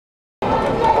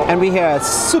And we have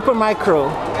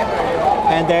Supermicro,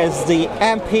 and there's the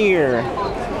Ampere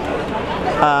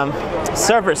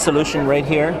server solution right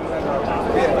here.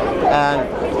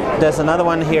 And there's another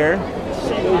one here.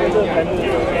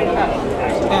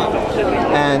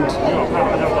 And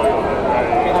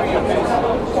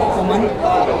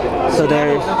so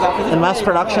there's in mass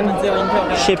production,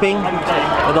 shipping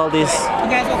with all these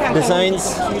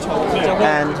designs,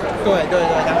 and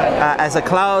as a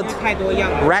cloud,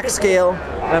 rack scale.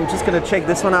 I'm just going to check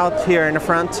this one out here in the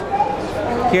front.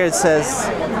 Here it says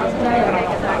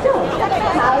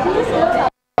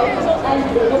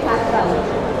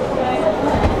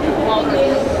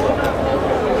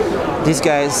these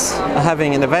guys are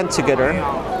having an event together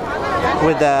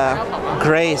with the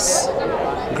Grace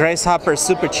Hopper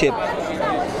super chip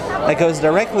that goes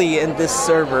directly in this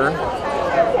server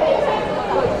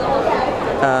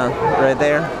right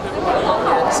there.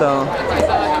 So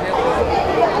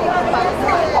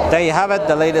there you have it,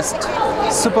 the latest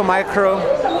Supermicro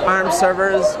ARM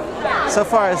servers. So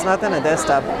far it's not on a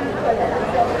desktop,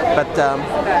 but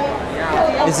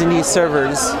it's in these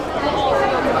servers.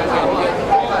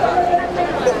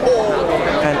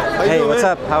 And hey, what's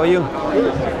up? How are you?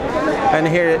 And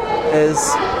here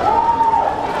is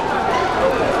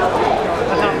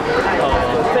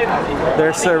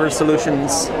their server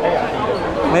solutions.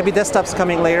 Maybe desktop's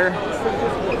coming later.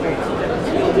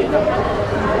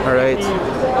 All right.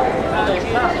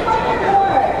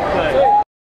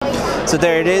 So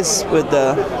there it is with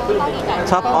the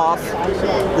top off.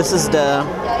 This is the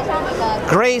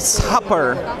Grace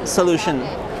Hopper solution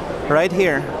right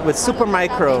here with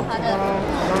Supermicro.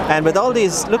 And with all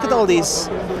these, look at all these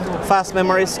fast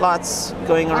memory slots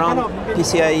going around,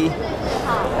 PCIe,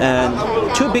 and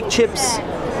 2 big chips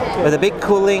with a big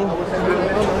cooling,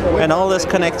 and all this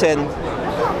connected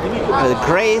with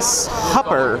Grace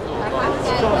Hopper.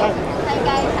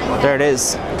 There it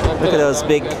is. Look at those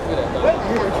big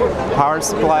power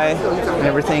supply and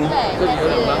everything,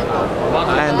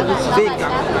 and the big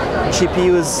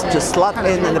GPUs just slot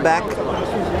in the back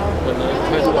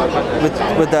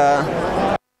with the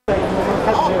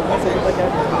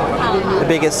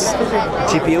biggest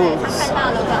GPUs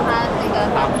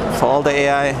for all the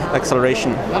AI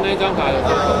acceleration.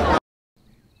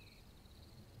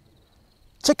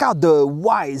 Check out the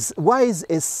Wise. Wise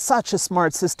is such a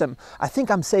smart system. I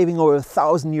think I'm saving over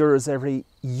 1,000 euros every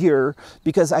year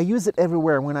because I use it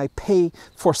everywhere when I pay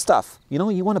for stuff. You know,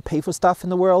 you want to pay for stuff in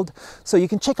the world. So you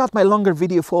can check out my longer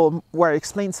video where I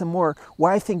explain some more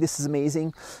why I think this is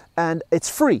amazing. And it's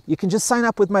free. You can just sign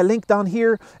up with my link down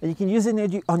here, and you can use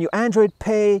it on your Android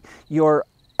Pay, your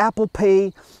Apple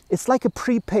Pay. It's like a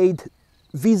prepaid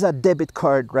Visa debit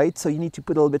card, right? So you need to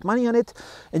put a little bit money on it,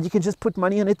 and you can just put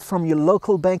money on it from your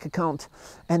local bank account,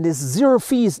 and there's 0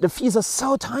 fees. The fees are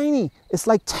so tiny. It's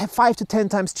like 5 to 10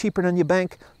 times cheaper than your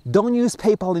bank. Don't use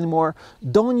PayPal anymore.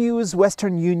 Don't use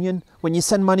Western Union when you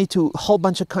send money to a whole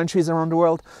bunch of countries around the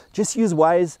world. Just use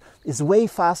Wise. It's way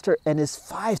faster and is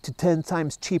 5 to 10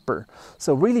 times cheaper.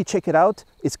 So really check it out.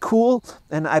 It's cool,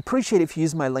 and I appreciate if you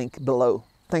use my link below.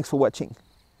 Thanks for watching.